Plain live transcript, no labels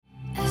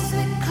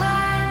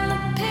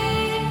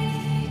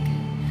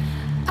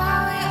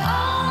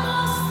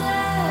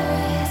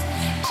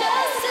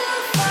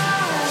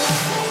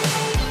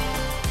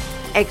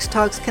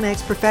X-Talks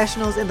connects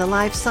professionals in the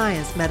life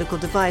science, medical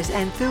device,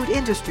 and food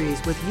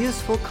industries with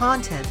useful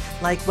content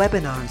like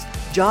webinars,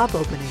 job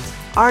openings,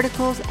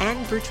 articles, and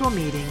virtual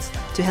meetings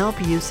to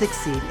help you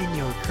succeed in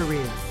your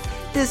career.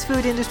 This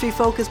food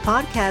industry-focused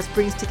podcast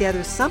brings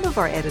together some of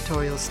our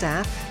editorial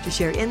staff to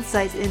share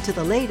insights into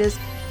the latest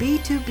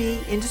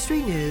B2B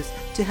industry news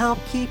to help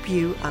keep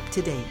you up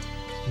to date.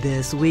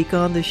 This week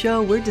on the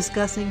show, we're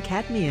discussing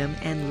cadmium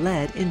and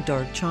lead in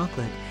dark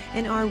chocolate.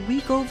 And are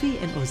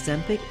Wegovy and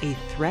Ozempic a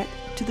threat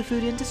to the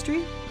food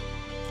industry?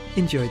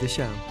 Enjoy the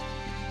show.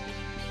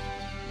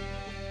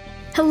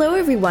 Hello,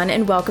 everyone,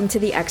 and welcome to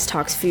the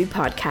X-Talks Food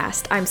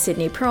Podcast. I'm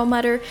Sydney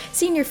Perlmutter,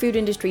 Senior Food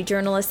Industry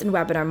Journalist and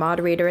Webinar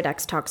Moderator at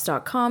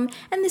xtalks.com,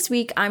 and this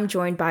week I'm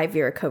joined by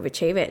Vera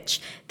Kovacevic.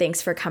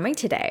 Thanks for coming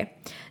today.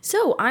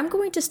 So I'm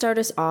going to start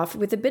us off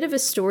with a bit of a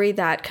story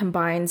that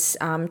combines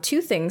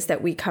two things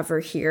that we cover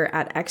here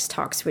at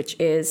X-Talks, which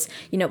is,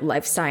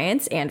 life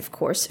science and, of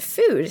course,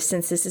 food,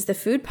 since this is the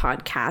food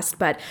podcast.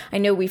 But I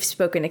know we've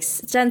spoken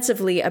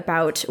extensively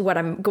about what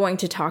I'm going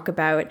to talk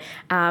about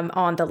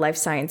on the life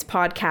science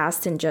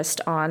podcast and just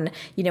on,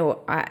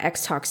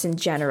 X-Talks in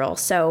general.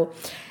 So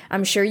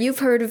I'm sure you've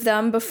heard of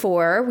them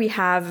before. We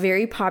have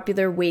very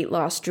popular weight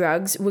loss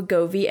drugs,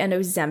 Wegovy and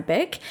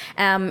Ozempic.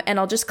 And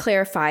I'll just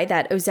clarify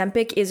that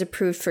Ozempic is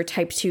approved for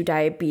type 2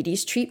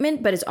 diabetes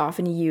treatment, but is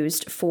often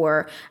used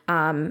for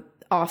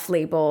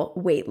off-label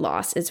weight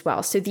loss as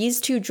well. So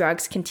these two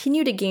drugs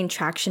continue to gain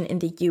traction in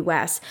the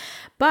US,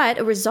 but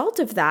a result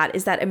of that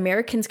is that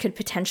Americans could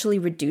potentially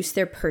reduce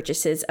their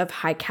purchases of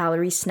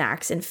high-calorie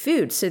snacks and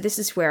food. So this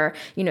is where,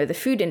 the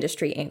food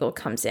industry angle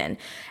comes in.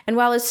 And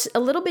while it's a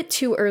little bit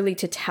too early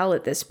to tell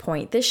at this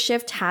point, this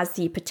shift has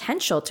the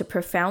potential to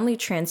profoundly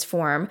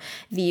transform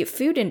the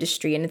food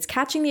industry, and it's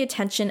catching the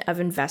attention of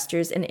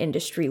investors and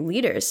industry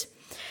leaders.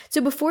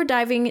 So before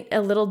diving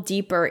a little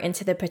deeper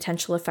into the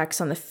potential effects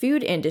on the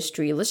food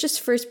industry, let's just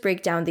first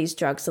break down these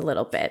drugs a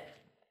little bit.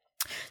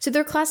 So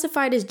they're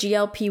classified as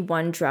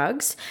GLP-1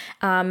 drugs.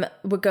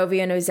 Wegovy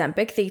and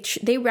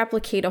Ozempic, they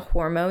replicate a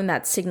hormone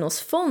that signals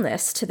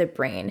fullness to the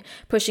brain,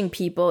 pushing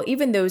people,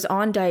 even those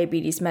on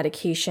diabetes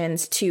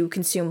medications, to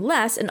consume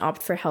less and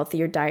opt for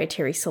healthier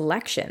dietary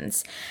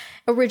selections.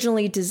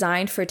 Originally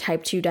designed for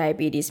type 2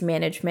 diabetes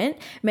management,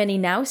 many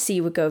now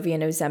see Wegovy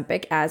and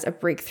Ozempic as a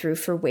breakthrough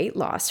for weight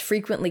loss,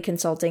 frequently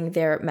consulting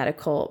their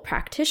medical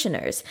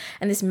practitioners.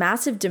 And this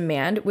massive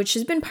demand, which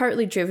has been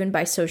partly driven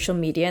by social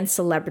media and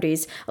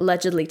celebrities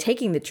allegedly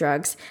taking the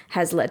drugs,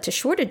 has led to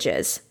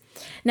shortages.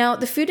 Now,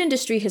 the food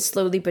industry has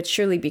slowly but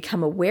surely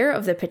become aware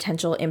of the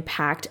potential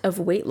impact of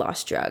weight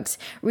loss drugs.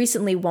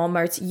 Recently,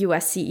 Walmart's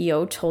US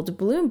CEO told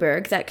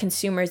Bloomberg that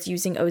consumers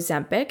using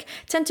Ozempic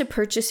tend to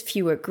purchase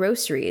fewer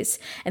groceries.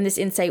 And this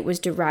insight was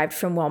derived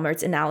from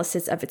Walmart's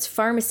analysis of its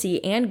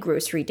pharmacy and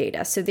grocery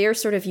data. So they're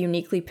sort of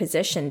uniquely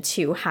positioned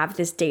to have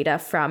this data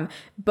from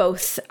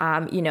both,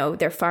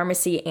 their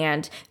pharmacy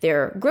and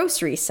their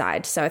grocery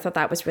side. So I thought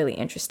that was really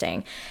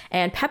interesting.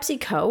 And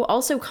PepsiCo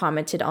also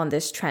commented on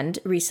this trend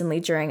recently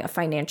during a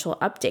financial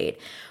update.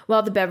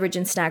 While the beverage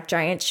and snack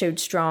giant showed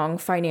strong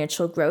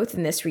financial growth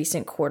in this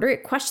recent quarter,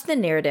 it questioned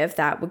the narrative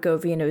that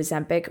Wegovy and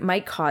Ozempic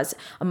might cause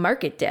a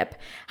market dip.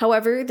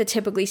 However, the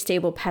typically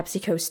stable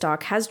PepsiCo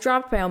stock has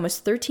dropped by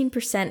almost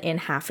 13% in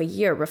half a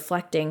year,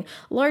 reflecting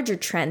larger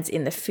trends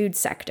in the food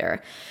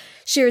sector.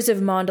 Shares of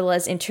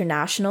Mondelez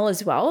International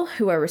as well,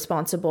 who are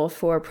responsible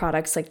for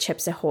products like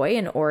Chips Ahoy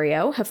and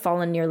Oreo, have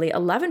fallen nearly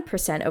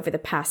 11% over the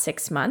past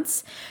 6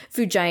 months.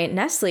 Food giant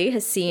Nestle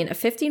has seen a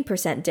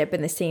 15% dip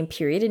in the same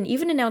period and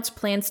even announced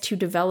plans to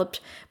develop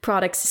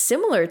products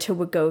similar to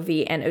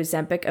Wegovy and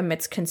Ozempic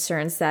amidst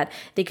concerns that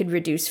they could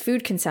reduce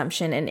food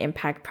consumption and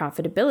impact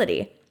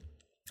profitability.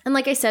 And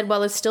like I said,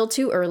 while it's still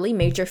too early,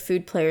 major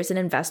food players and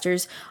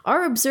investors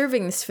are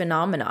observing this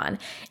phenomenon.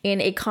 In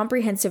a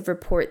comprehensive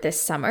report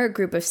this summer, a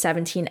group of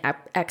 17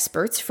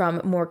 experts from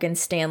Morgan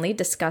Stanley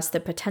discussed the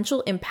potential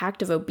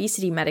impact of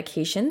obesity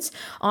medications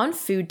on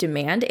food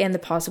demand and the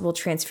possible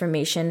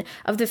transformation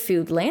of the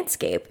food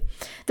landscape.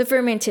 The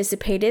firm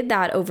anticipated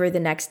that over the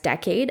next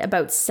decade,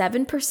 about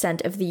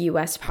 7% of the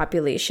U.S.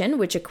 population,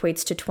 which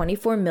equates to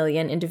 24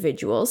 million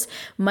individuals,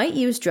 might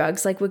use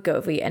drugs like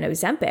Wegovy and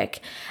Ozempic.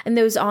 And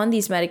those on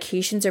these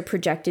medications are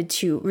projected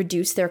to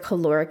reduce their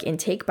caloric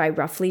intake by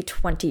roughly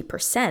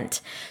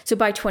 20%. So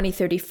by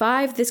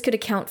 2035, this could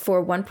account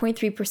for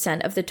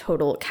 1.3% of the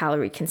total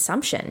calorie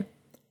consumption.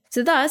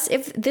 So thus,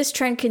 if this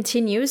trend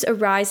continues, a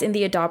rise in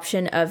the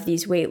adoption of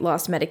these weight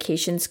loss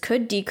medications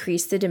could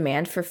decrease the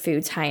demand for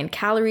foods high in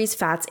calories,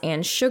 fats,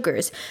 and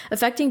sugars,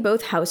 affecting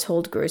both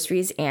household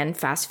groceries and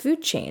fast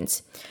food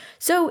chains.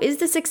 So is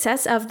the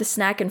success of the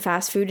snack and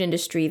fast food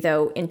industry,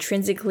 though,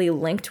 intrinsically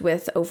linked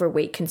with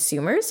overweight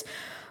consumers?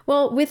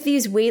 Well, with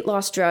these weight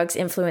loss drugs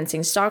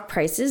influencing stock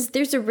prices,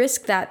 there's a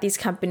risk that these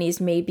companies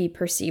may be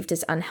perceived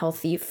as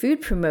unhealthy food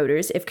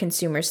promoters if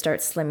consumers start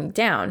slimming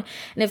down.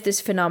 And if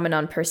this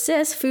phenomenon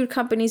persists, food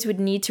companies would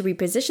need to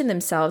reposition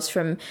themselves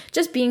from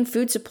just being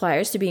food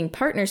suppliers to being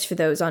partners for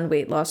those on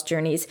weight loss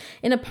journeys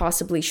in a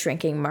possibly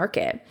shrinking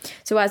market.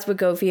 So as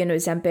Wegovy and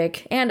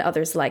Ozempic and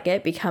others like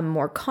it become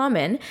more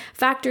common,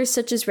 factors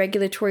such as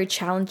regulatory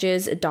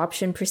challenges,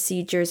 adoption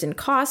procedures, and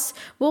costs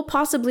will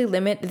possibly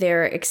limit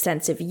their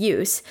extensive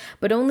use.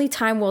 But only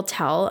time will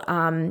tell,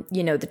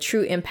 the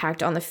true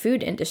impact on the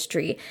food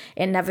industry.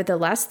 And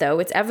nevertheless, though,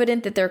 it's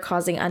evident that they're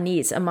causing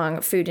unease among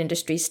food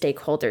industry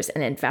stakeholders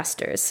and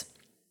investors.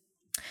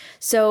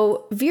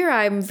 So, Vera,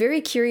 I'm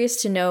very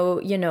curious to know,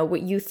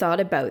 what you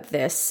thought about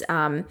this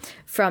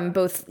from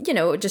both,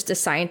 just a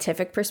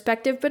scientific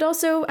perspective, but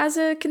also as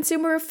a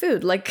consumer of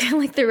food, like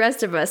the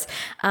rest of us.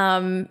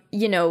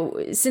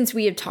 Since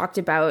we had talked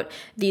about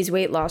these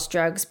weight loss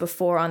drugs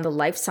before on the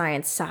life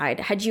science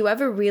side, had you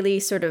ever really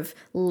sort of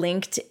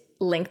linked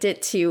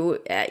it to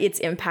its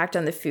impact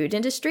on the food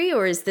industry,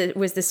 or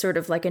was this sort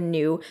of like a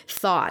new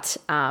thought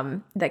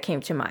that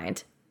came to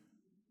mind?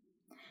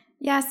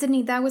 Yeah,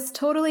 Sydney, that was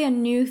totally a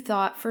new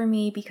thought for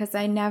me because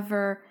I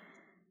never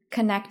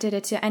connected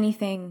it to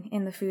anything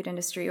in the food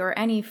industry or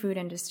any food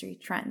industry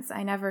trends.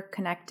 I never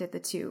connected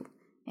the two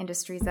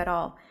industries at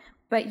all.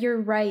 But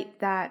you're right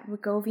that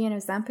Wegovy and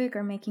Ozempic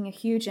are making a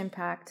huge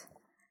impact.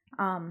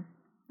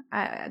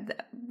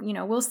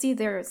 We'll see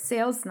their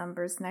sales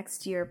numbers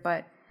next year,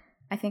 but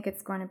I think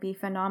it's going to be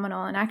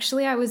phenomenal. And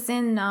actually, I was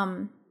in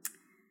the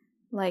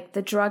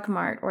drug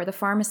mart or the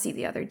pharmacy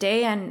the other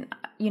day, and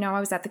I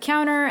was at the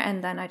counter,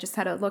 and then I just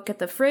had a look at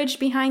the fridge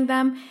behind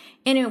them,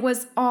 and it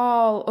was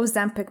all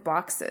Ozempic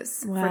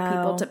boxes for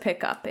people to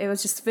pick up. It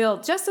was just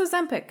filled, just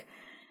Ozempic.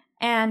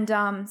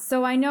 And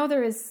so I know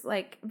there is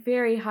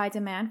very high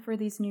demand for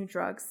these new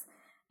drugs.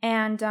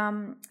 And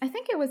I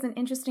think it was an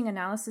interesting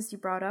analysis you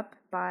brought up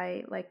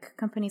by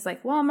companies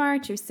like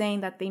Walmart. You're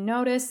saying that they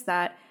noticed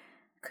that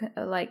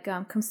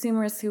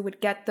consumers who would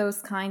get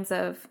those kinds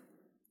of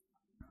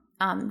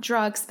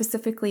drugs,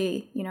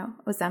 specifically,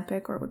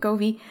 Ozempic or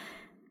Wegovy,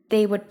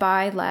 they would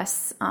buy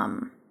less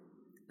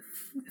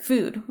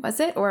food, was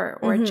it?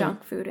 Or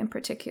junk food in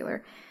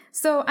particular.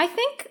 So I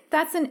think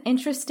that's an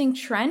interesting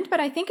trend, but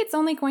I think it's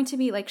only going to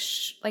be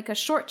a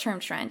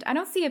short-term trend. I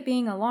don't see it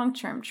being a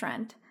long-term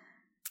trend.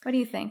 What do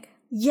you think?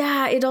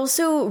 Yeah, it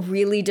also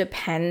really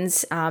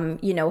depends,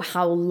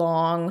 how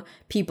long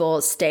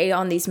people stay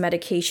on these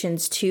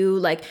medications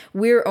too.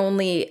 We're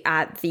only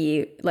at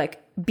the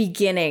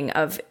beginning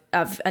of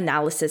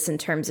analysis in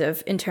terms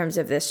of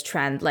this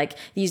trend.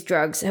 These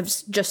drugs have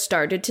just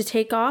started to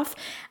take off.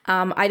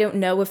 I don't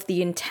know if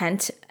the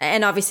intent,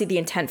 and obviously the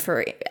intent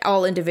for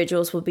all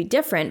individuals will be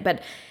different,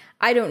 but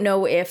I don't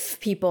know if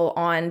people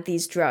on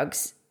these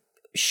drugs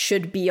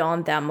should be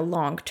on them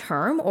long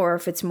term, or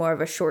if it's more of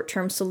a short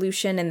term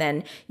solution, and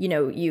then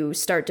you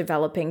start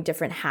developing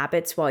different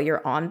habits while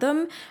you're on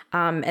them,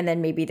 and then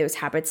maybe those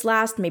habits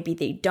last, maybe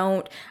they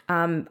don't.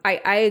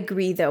 I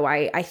agree though.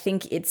 I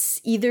think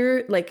it's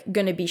either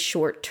going to be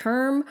short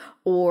term,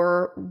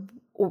 or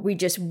we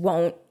just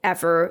won't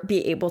ever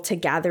be able to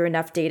gather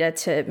enough data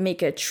to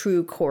make a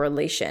true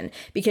correlation.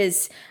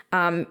 Because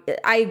I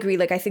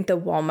agree, I think the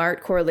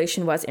Walmart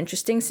correlation was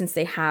interesting, since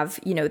they have,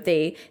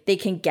 they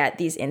can get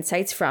these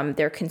insights from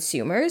their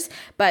consumers.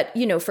 But,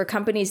 for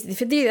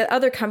the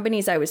other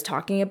companies I was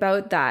talking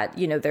about that,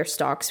 their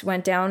stocks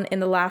went down in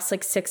the last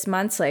 6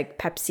 months, like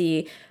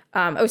Pepsi,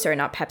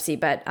 not Pepsi,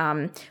 but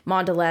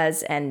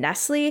Mondelez and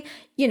Nestle,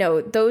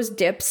 those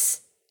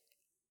dips,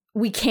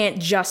 we can't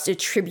just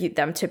attribute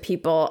them to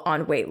people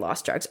on weight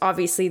loss drugs.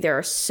 Obviously, there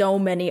are so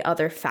many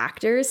other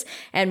factors.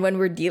 And when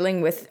we're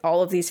dealing with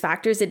all of these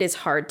factors, it is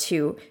hard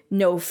to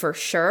know for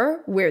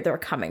sure where they're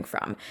coming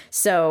from.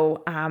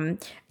 So,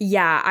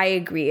 I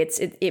agree.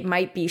 It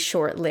might be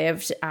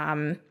short-lived.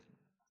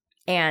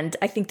 And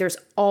I think there's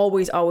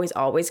always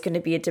going to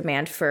be a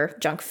demand for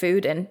junk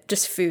food and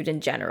just food in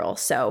general.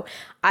 So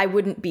I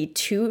wouldn't be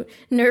too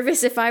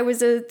nervous if I was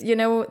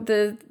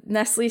the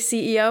Nestle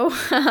CEO.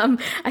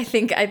 I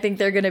think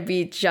they're going to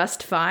be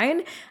just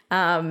fine.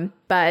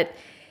 But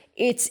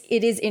it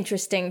is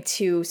interesting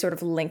to sort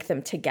of link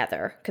them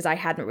together, because I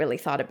hadn't really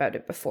thought about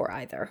it before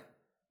either.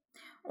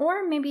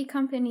 Or maybe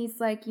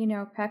companies like,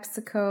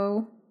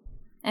 PepsiCo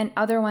and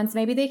other ones,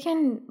 maybe they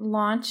can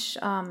launch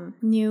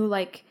new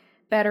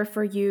better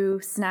for you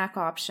snack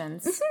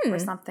options or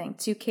something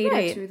to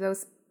cater to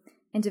those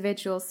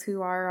individuals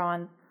who are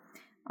on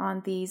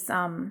these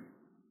type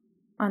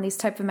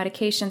of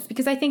medications,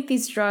 because I think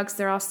these drugs,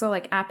 they're also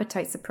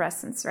appetite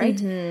suppressants, right?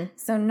 Mm-hmm.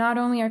 So not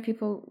only are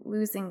people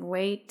losing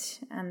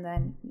weight and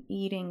then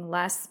eating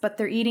less, but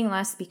they're eating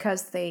less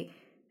because they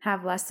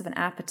have less of an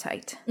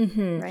appetite,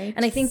 right?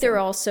 And I think they're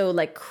also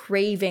like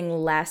craving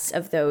less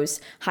of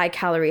those high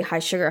calorie, high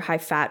sugar, high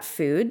fat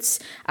foods,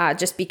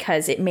 just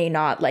because it may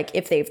not, like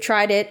if they've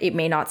tried it, it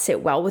may not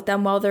sit well with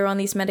them while they're on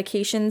these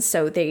medications.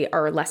 So they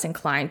are less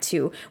inclined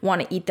to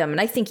want to eat them. And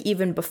I think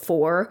even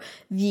before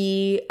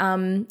the,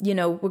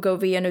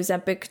 Wegovy and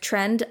Ozempic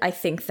trend, I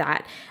think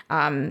that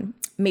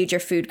major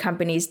food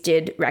companies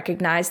did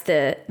recognize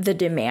the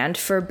demand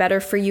for better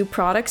for you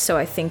products. So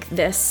I think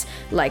this,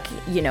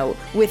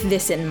 with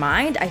this in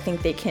mind, I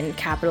think they can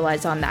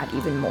capitalize on that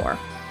even more.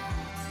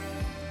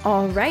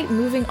 All right,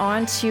 moving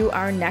on to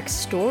our next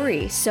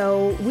story.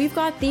 So we've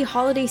got the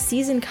holiday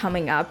season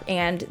coming up,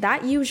 and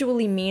that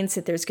usually means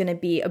that there's going to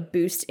be a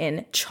boost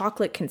in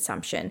chocolate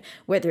consumption,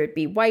 whether it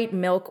be white,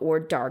 milk, or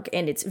dark,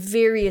 and it's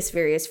various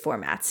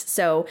formats.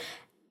 So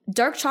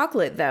dark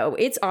chocolate, though,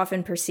 it's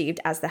often perceived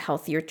as the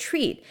healthier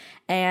treat,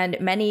 and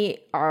many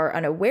are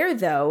unaware,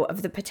 though,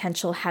 of the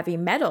potential heavy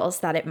metals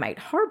that it might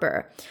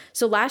harbor.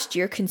 So last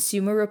year,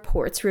 Consumer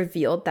Reports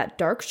revealed that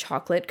dark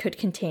chocolate could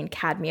contain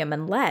cadmium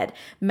and lead,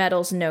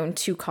 metals known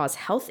to cause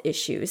health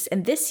issues.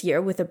 And this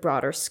year, with a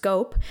broader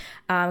scope,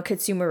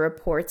 Consumer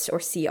Reports, or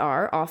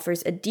CR,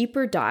 offers a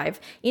deeper dive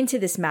into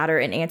this matter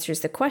and answers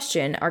the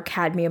question, are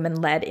cadmium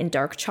and lead in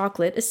dark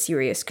chocolate a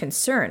serious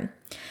concern?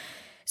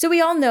 So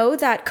we all know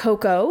that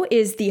cocoa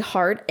is the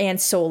heart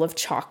and soul of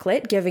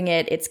chocolate, giving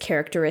it its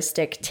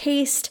characteristic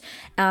taste,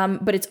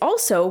 but it's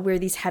also where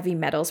these heavy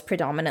metals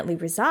predominantly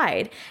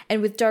reside.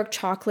 And with dark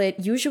chocolate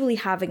usually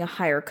having a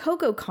higher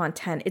cocoa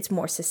content, it's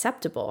more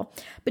susceptible.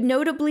 But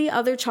notably,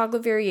 other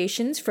chocolate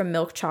variations from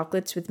milk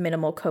chocolates with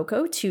minimal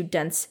cocoa to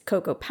dense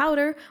cocoa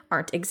powder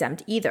aren't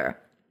exempt either.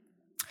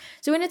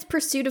 So in its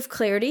pursuit of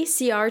clarity,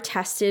 CR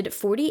tested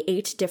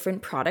 48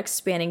 different products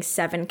spanning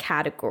 7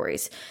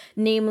 categories,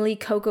 namely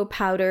cocoa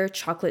powder,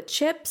 chocolate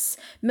chips,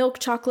 milk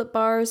chocolate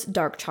bars,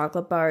 dark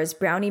chocolate bars,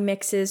 brownie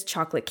mixes,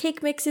 chocolate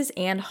cake mixes,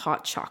 and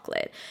hot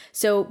chocolate.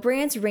 So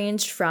brands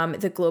ranged from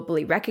the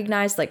globally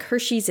recognized like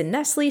Hershey's and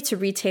Nestle to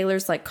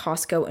retailers like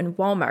Costco and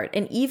Walmart,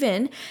 and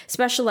even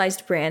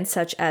specialized brands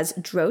such as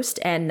Droste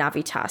and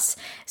Navitas.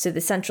 So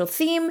the central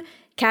theme: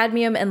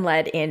 cadmium and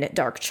lead in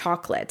dark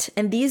chocolate.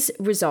 And these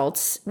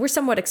results were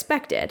somewhat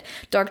expected.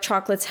 Dark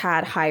chocolates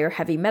had higher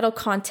heavy metal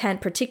content,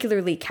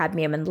 particularly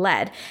cadmium and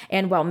lead.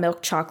 And while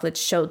milk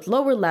chocolates showed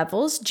lower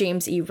levels,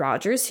 James E.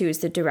 Rogers, who is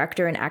the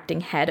director and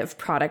acting head of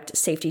product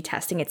safety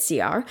testing at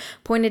CR,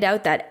 pointed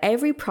out that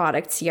every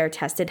product CR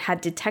tested had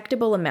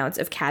detectable amounts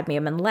of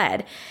cadmium and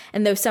lead.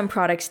 And though some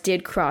products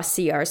did cross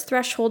CR's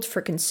threshold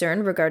for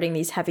concern regarding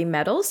these heavy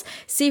metals,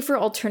 safer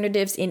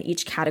alternatives in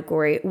each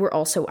category were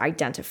also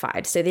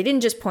identified. So they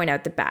didn't just point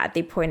out the bad,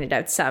 they pointed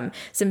out some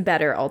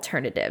better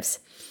alternatives.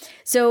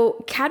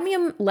 So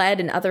cadmium, lead,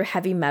 and other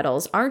heavy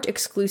metals aren't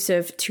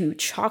exclusive to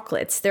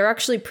chocolates. They're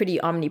actually pretty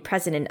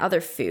omnipresent in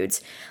other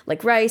foods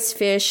like rice,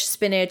 fish,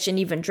 spinach, and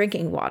even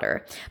drinking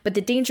water. But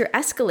the danger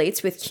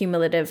escalates with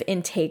cumulative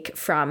intake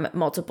from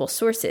multiple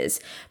sources.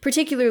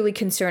 Particularly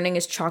concerning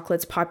is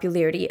chocolate's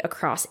popularity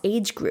across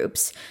age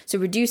groups. So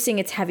reducing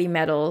its heavy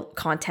metal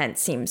content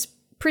seems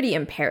pretty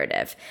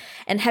imperative.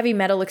 And heavy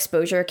metal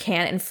exposure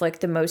can inflict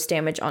the most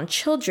damage on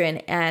children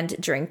and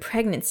during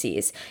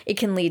pregnancies. It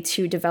can lead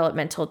to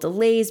developmental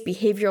delays,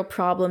 behavioral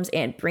problems,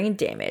 and brain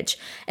damage.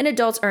 And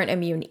adults aren't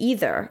immune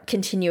either.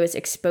 Continuous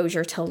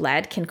exposure to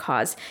lead can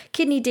cause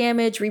kidney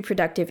damage,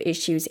 reproductive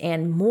issues,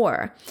 and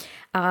more.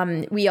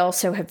 We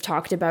also have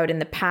talked about in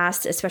the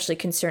past, especially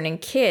concerning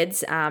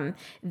kids,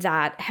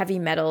 that heavy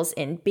metals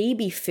in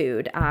baby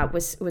food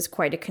was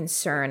quite a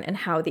concern, and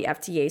how the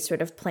FDA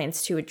sort of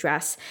plans to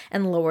address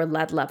and lower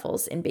lead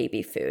levels in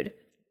baby food.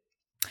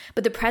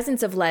 But the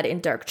presence of lead in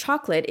dark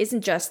chocolate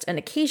isn't just an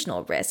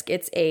occasional risk,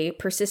 it's a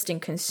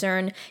persistent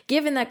concern,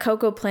 given that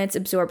cocoa plants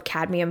absorb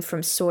cadmium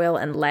from soil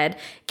and lead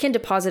can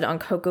deposit on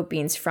cocoa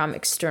beans from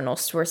external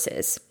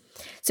sources.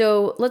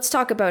 So let's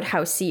talk about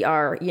how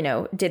CR,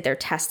 did their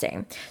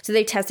testing. So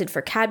they tested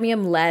for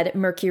cadmium, lead,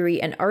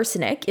 mercury, and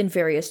arsenic in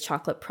various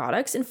chocolate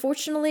products. And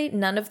fortunately,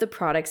 none of the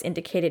products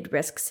indicated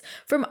risks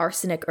from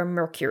arsenic or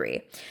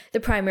mercury. The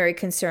primary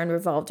concern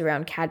revolved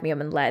around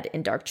cadmium and lead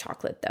in dark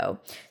chocolate, though.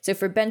 So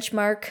for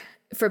benchmarks,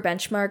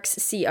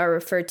 CR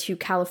referred to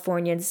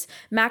California's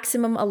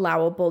maximum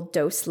allowable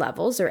dose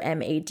levels, or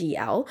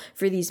MADL,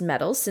 for these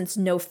metals, since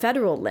no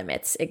federal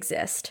limits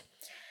exist.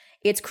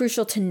 It's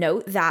crucial to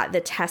note that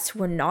the tests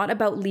were not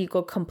about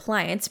legal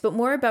compliance, but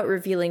more about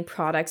revealing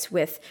products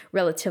with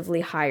relatively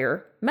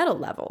higher metal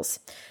levels.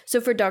 So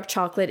for dark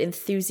chocolate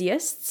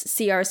enthusiasts,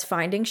 CR's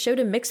findings showed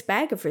a mixed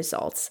bag of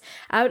results.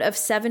 Out of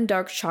 7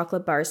 dark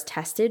chocolate bars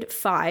tested,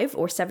 5,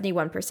 or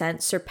 71%,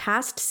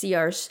 surpassed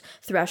CR's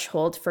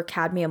threshold for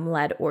cadmium,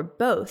 lead, or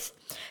both.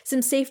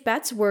 Some safe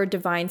bets were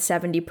Divine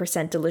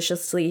 70%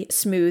 deliciously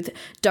smooth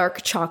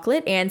dark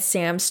chocolate and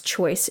Sam's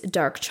Choice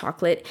dark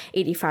chocolate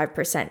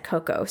 85%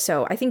 cocoa.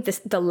 So I think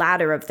the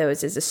latter of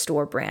those is a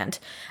store brand.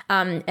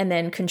 And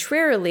then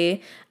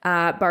contrarily,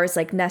 bars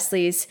like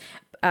Nestle's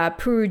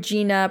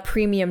Perugina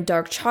premium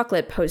dark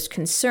chocolate posed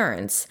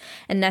concerns,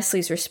 and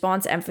Nestle's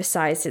response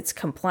emphasized its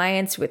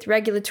compliance with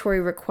regulatory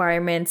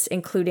requirements,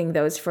 including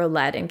those for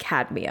lead and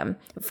cadmium.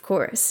 Of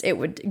course, it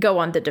would go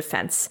on the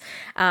defense.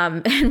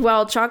 And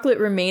while chocolate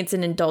remains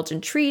an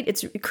indulgent treat,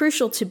 it's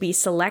crucial to be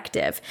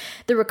selective.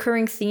 The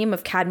recurring theme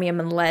of cadmium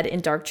and lead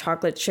in dark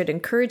chocolate should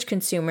encourage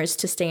consumers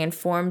to stay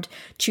informed,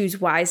 choose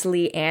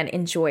wisely, and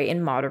enjoy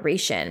in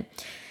moderation.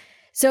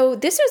 So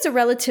this was a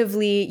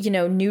relatively,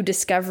 new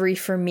discovery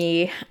for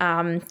me.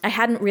 I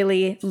hadn't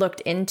really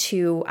looked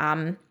into,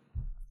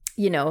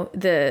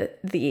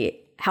 the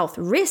health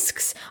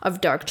risks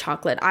of dark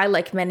chocolate. I,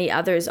 like many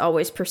others,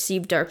 always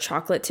perceive dark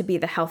chocolate to be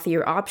the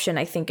healthier option.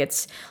 I think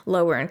it's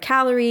lower in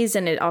calories,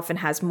 and it often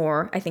has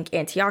more, I think,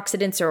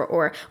 antioxidants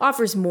or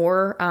offers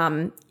more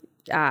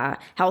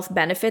health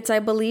benefits, I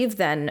believe,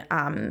 than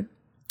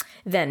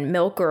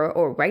milk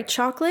or white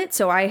chocolate.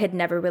 So I had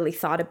never really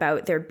thought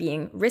about there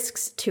being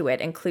risks to it,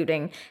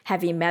 including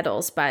heavy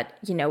metals. But,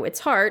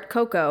 its heart,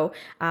 cocoa,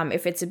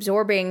 if it's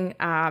absorbing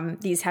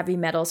these heavy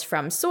metals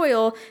from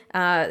soil,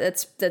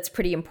 that's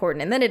pretty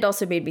important. And then it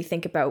also made me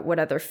think about what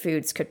other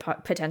foods could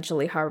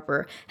potentially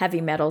harbor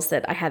heavy metals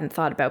that I hadn't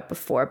thought about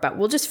before. But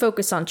we'll just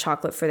focus on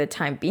chocolate for the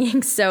time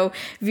being. So,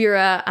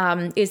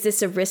 Vera, is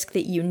this a risk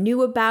that you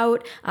knew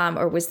about,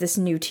 or was this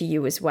new to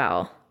you as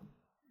well?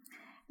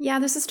 Yeah,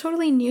 this is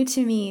totally new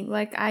to me.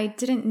 Like, I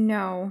didn't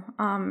know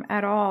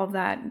at all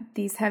that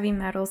these heavy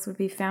metals would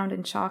be found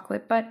in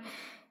chocolate. But,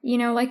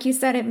 like you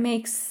said, it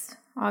makes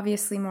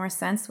obviously more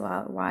sense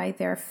why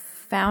they're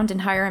found in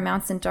higher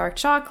amounts in dark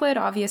chocolate,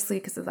 obviously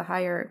because of the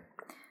higher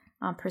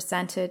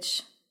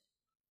percentage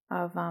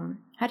of,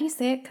 how do you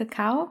say it,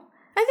 cacao?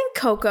 I think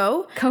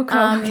cocoa.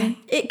 Okay.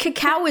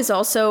 Cacao is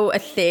also a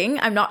thing.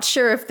 I'm not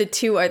sure if the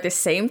two are the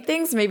same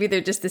things. Maybe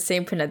they're just the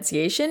same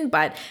pronunciation,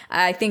 but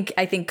I think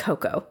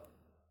cocoa.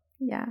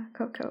 Yeah,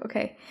 cocoa.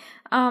 Okay.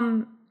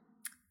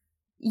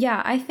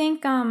 Yeah, I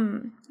think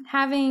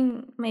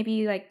having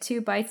maybe like 2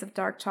 bites of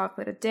dark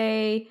chocolate a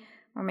day,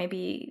 or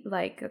maybe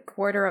like a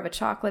quarter of a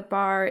chocolate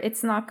bar,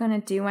 it's not going to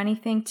do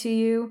anything to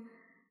you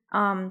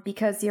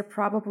because you're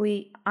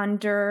probably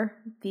under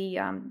the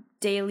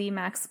daily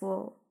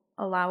maximal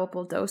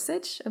allowable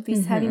dosage of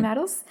these heavy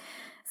metals.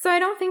 So I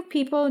don't think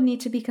people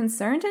need to be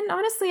concerned. And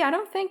honestly, I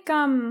don't think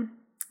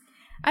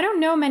I don't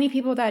know many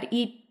people that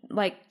eat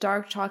like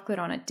dark chocolate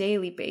on a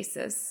daily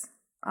basis.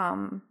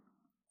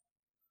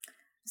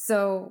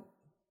 So,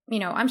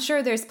 I'm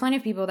sure there's plenty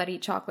of people that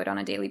eat chocolate on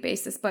a daily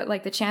basis, but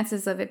like the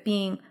chances of it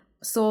being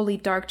solely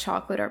dark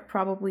chocolate are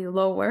probably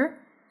lower.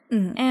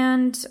 Mm-hmm.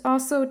 And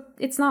also,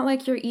 it's not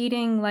like you're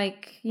eating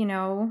like,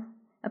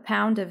 a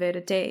pound of it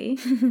a day.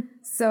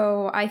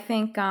 So I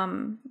think,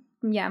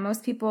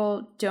 most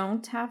people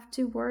don't have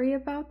to worry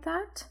about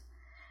that.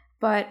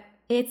 But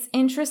it's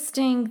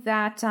interesting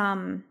that,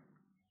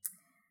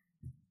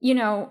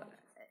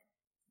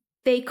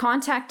 they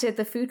contacted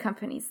the food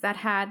companies that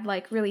had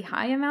like really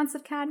high amounts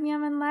of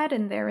cadmium and lead,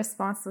 and their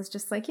response was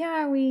just like,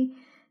 yeah, we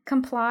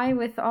comply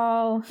with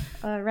all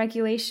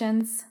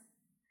regulations.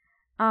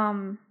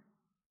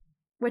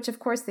 Which of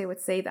course they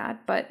would say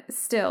that, but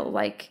still,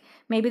 like,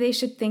 maybe they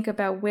should think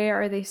about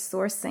where are they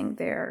sourcing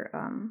their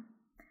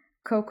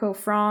cocoa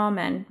from,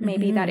 and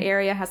maybe that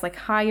area has like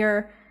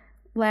higher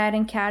lead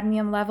and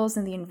cadmium levels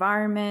in the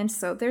environment.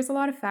 So there's a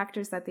lot of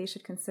factors that they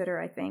should consider,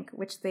 I think,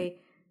 which they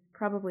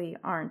probably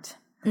aren't.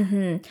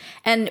 Mm-hmm.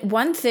 And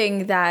one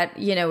thing that,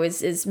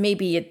 is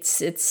maybe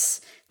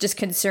it's just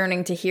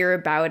concerning to hear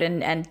about,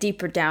 and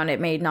deeper down,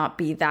 it may not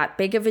be that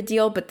big of a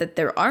deal, but that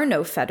there are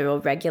no federal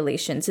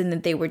regulations, and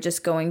that they were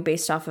just going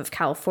based off of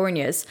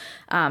California's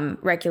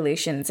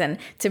regulations. And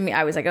to me,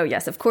 I was like, oh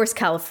yes, of course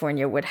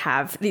California would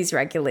have these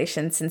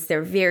regulations, since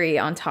they're very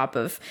on top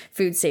of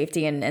food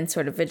safety and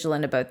sort of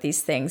vigilant about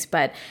these things.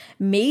 But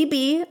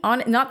maybe,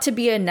 not to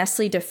be a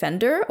Nestle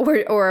defender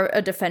or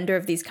a defender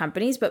of these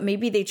companies, but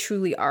maybe they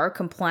truly are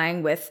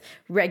complying with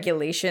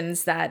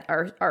regulations that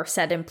are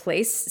set in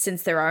place,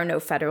 since there are no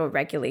federal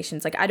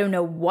regulations. Like, I don't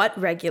know what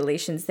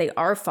regulations they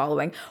are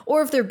following,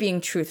 or if they're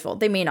being truthful.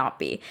 They may not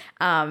be.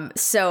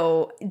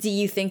 So do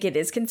you think it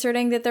is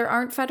concerning that there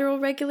aren't federal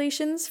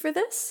regulations for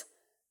this?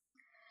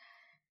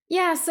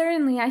 Yeah,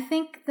 certainly. I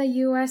think the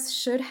U.S.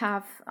 should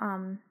have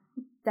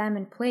them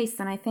in place.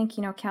 And I think,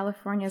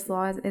 California's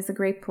law is a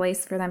great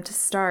place for them to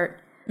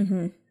start.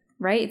 Mm-hmm.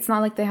 Right? It's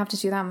not like they have to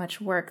do that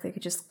much work. They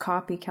could just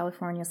copy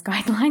California's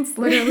guidelines,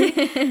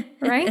 literally,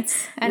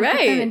 right? And put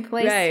them in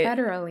place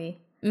federally.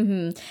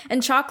 Mm-hmm.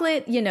 And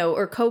chocolate,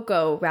 or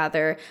cocoa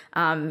rather,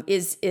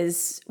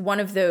 is one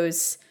of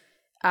those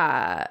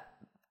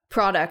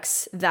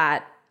products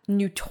that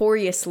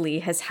notoriously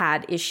has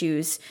had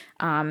issues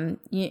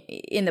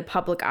in the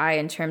public eye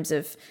in terms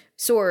of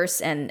source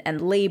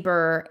and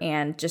labor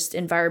and just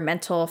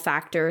environmental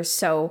factors.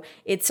 So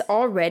it's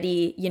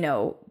already,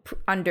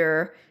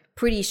 under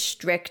pretty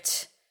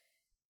strict,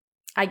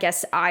 I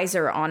guess, eyes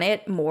are on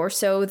it, more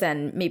so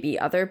than maybe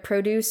other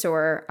produce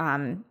or,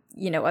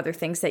 other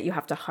things that you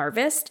have to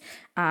harvest.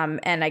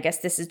 And I guess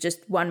this is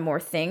just one more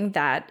thing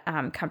that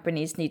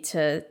companies need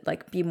to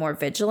like be more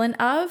vigilant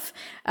of.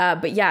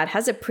 But yeah, it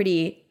has a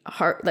pretty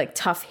hard, like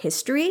tough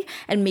history.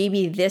 And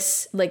maybe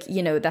this, like,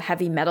 the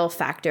heavy metal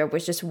factor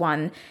was just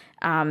one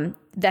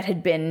that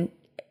had been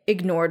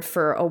ignored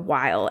for a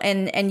while.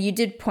 And you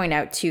did point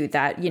out too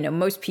that,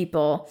 most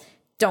people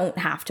don't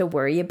have to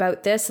worry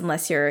about this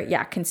unless you're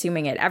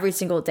consuming it every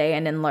single day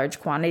and in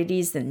large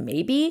quantities, then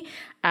maybe.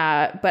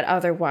 But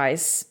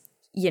otherwise,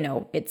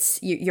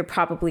 you're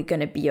probably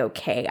going to be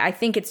okay. I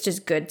think it's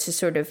just good to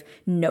sort of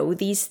know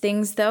these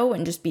things though,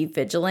 and just be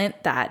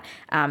vigilant that,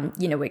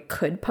 it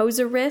could pose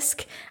a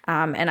risk.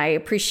 And I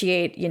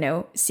appreciate,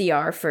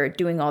 CR for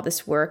doing all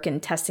this work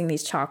and testing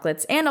these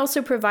chocolates and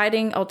also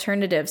providing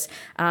alternatives,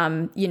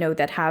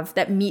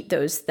 that meet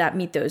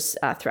those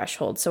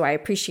thresholds. So I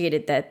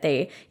appreciated that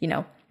they,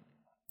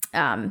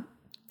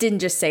 didn't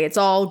just say it's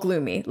all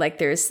gloomy. Like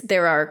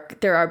there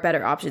are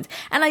better options.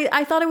 And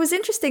I thought it was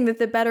interesting that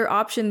the better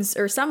options,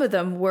 or some of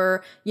them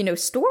were,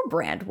 store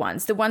brand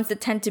ones, the ones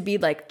that tend to be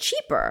like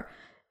cheaper.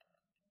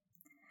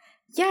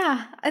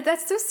 Yeah,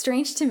 that's so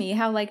strange to me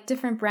how like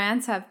different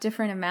brands have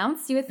different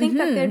amounts. You would think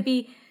that there'd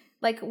be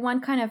like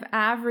one kind of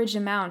average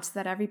amount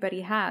that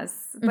everybody has.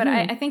 But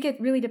I think it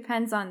really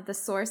depends on the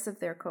source of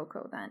their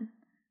cocoa then.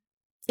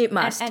 It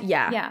must,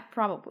 yeah. Yeah,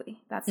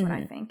 probably. That's what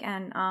I think.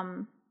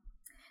 And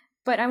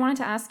but I wanted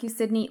to ask you,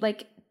 Sydney,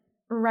 like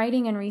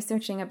writing and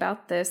researching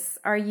about this,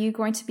 are you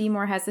going to be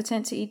more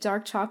hesitant to eat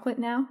dark chocolate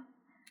now?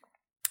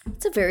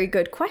 It's a very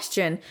good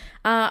question.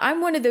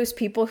 I'm one of those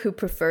people who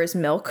prefers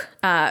milk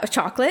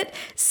chocolate.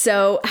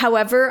 So,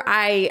 however,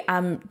 I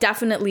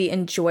definitely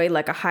enjoy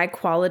like a high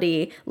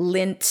quality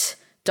Lindt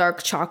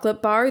dark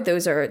chocolate bar.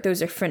 Those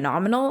are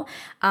phenomenal.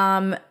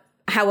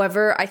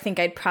 However, I think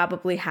I'd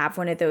probably have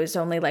one of those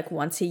only like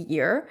once a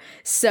year.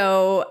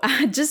 So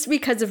just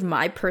because of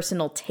my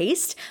personal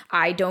taste,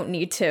 I don't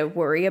need to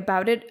worry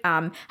about it.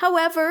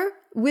 However,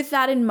 with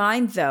that in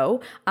mind,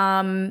 though,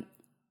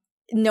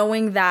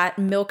 knowing that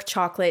milk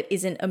chocolate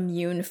isn't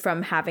immune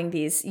from having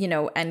these,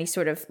 any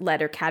sort of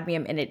lead or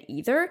cadmium in it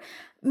either,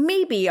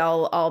 maybe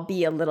I'll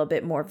be a little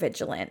bit more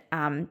vigilant.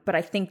 But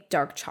I think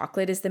dark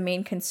chocolate is the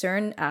main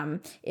concern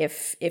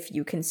if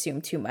you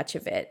consume too much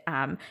of it.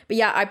 But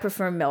yeah, I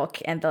prefer milk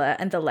and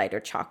the lighter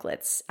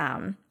chocolates.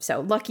 So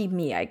lucky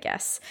me, I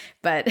guess.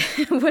 But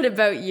what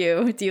about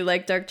you? Do you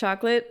like dark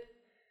chocolate?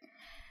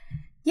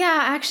 Yeah,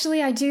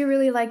 actually, I do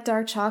really like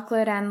dark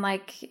chocolate, and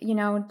like,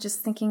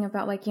 just thinking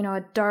about like,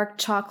 a dark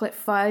chocolate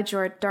fudge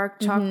or a dark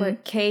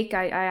chocolate cake.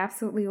 I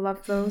absolutely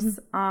love those.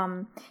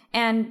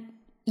 And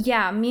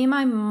yeah, me and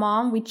my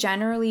mom, we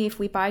generally, if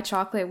we buy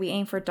chocolate, we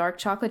aim for dark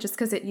chocolate just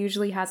because it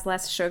usually has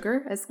less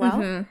sugar as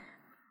well.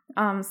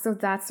 So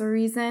that's a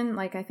reason.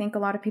 Like, I think a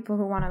lot of people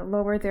who want to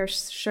lower their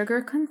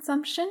sugar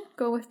consumption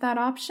go with that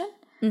option.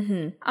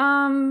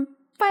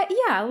 But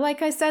yeah,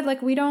 like I said,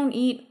 like we don't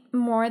eat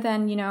more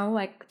than,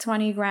 like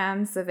 20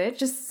 grams of it,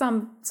 just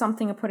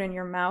something to put in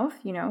your mouth,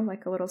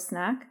 like a little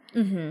snack.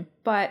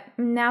 But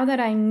now that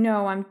I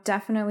know, I'm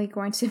definitely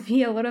going to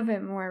be a little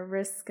bit more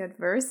risk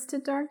adverse to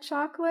dark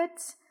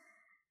chocolate.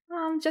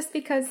 Just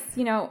because,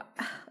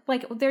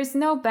 like there's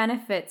no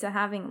benefit to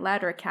having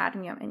lead or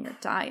cadmium in your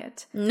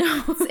diet.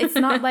 No, it's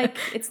not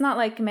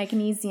like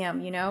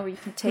magnesium, where you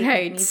can take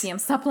magnesium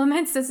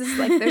supplements. This is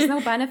like, there's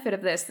no benefit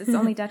of this. It's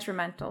only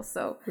detrimental.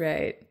 So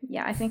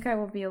yeah, I think I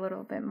will be a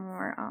little bit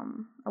more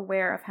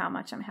aware of how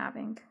much I'm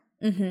having.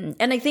 And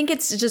I think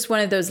it's just one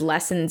of those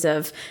lessons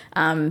of,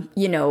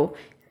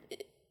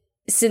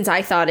 since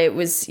I thought it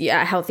was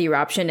a healthier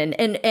option, and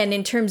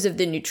in terms of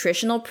the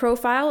nutritional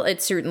profile,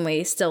 it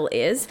certainly still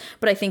is.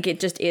 But I think it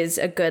just is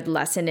a good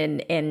lesson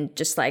in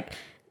just like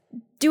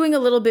doing a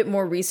little bit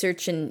more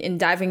research and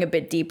diving a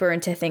bit deeper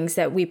into things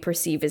that we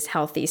perceive as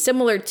healthy,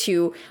 similar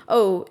to,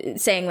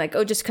 saying like,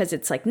 just because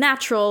it's like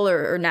natural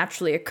or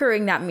naturally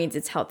occurring, that means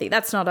it's healthy.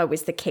 That's not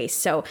always the case.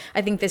 So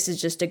I think this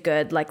is just a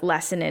good like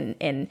lesson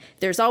in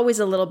there's always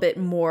a little bit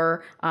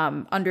more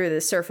under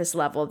the surface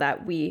level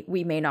that we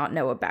may not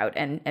know about,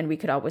 and we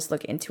could always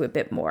look into a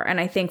bit more. And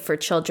I think for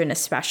children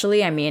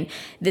especially, I mean,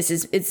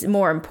 it's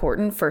more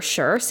important for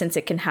sure, since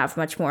it can have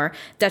much more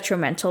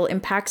detrimental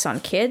impacts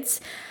on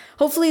kids.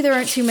 Hopefully there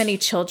aren't too many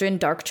children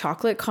dark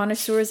chocolate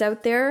connoisseurs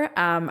out there.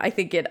 I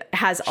think it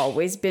has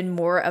always been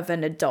more of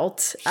an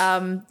adult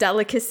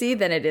delicacy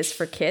than it is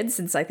for kids,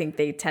 since I think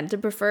they tend to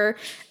prefer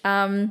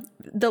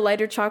the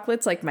lighter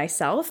chocolates like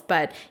myself.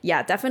 But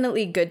yeah,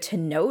 definitely good to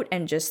note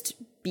and just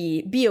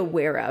be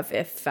aware of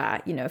if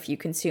you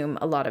consume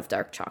a lot of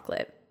dark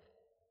chocolate.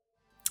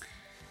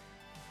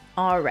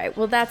 All right,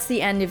 well, that's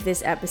the end of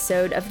this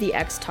episode of the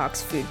X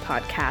Talks Food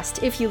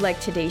Podcast. If you like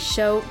today's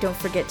show, don't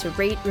forget to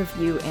rate,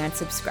 review, and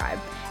subscribe.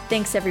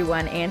 Thanks,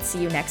 everyone, and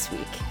see you next week.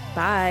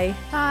 Bye.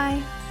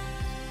 Bye.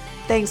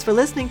 Thanks for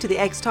listening to the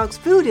X Talks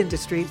Food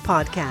Industry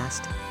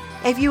Podcast.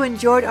 If you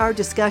enjoyed our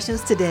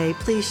discussions today,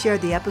 please share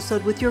the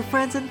episode with your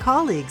friends and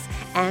colleagues,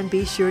 and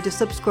be sure to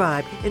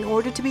subscribe in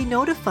order to be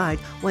notified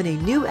when a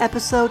new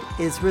episode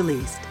is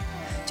released.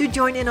 To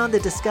join in on the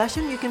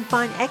discussion, you can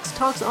find X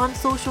Talks on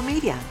social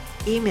media.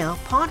 Email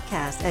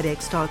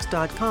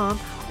podcast@xtalks.com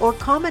or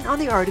comment on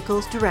the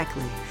articles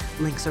directly.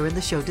 Links are in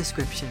the show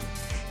description.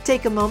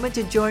 Take a moment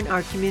to join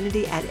our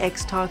community at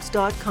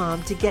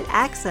xtalks.com to get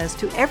access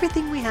to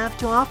everything we have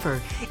to offer,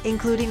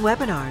 including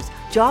webinars,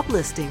 job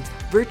listings,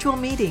 virtual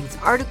meetings,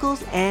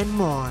 articles, and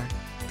more.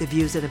 The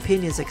views and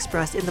opinions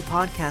expressed in the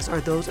podcast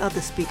are those of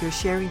the speakers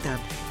sharing them.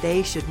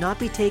 They should not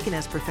be taken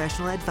as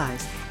professional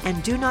advice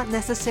and do not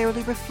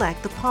necessarily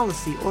reflect the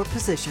policy or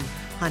position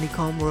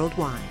Honeycomb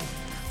Worldwide.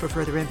 For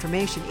further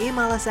information,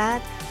 email us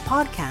at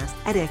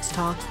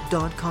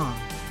podcast@xtalks.com.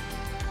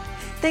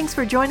 Thanks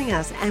for joining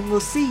us, and we'll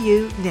see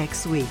you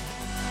next week.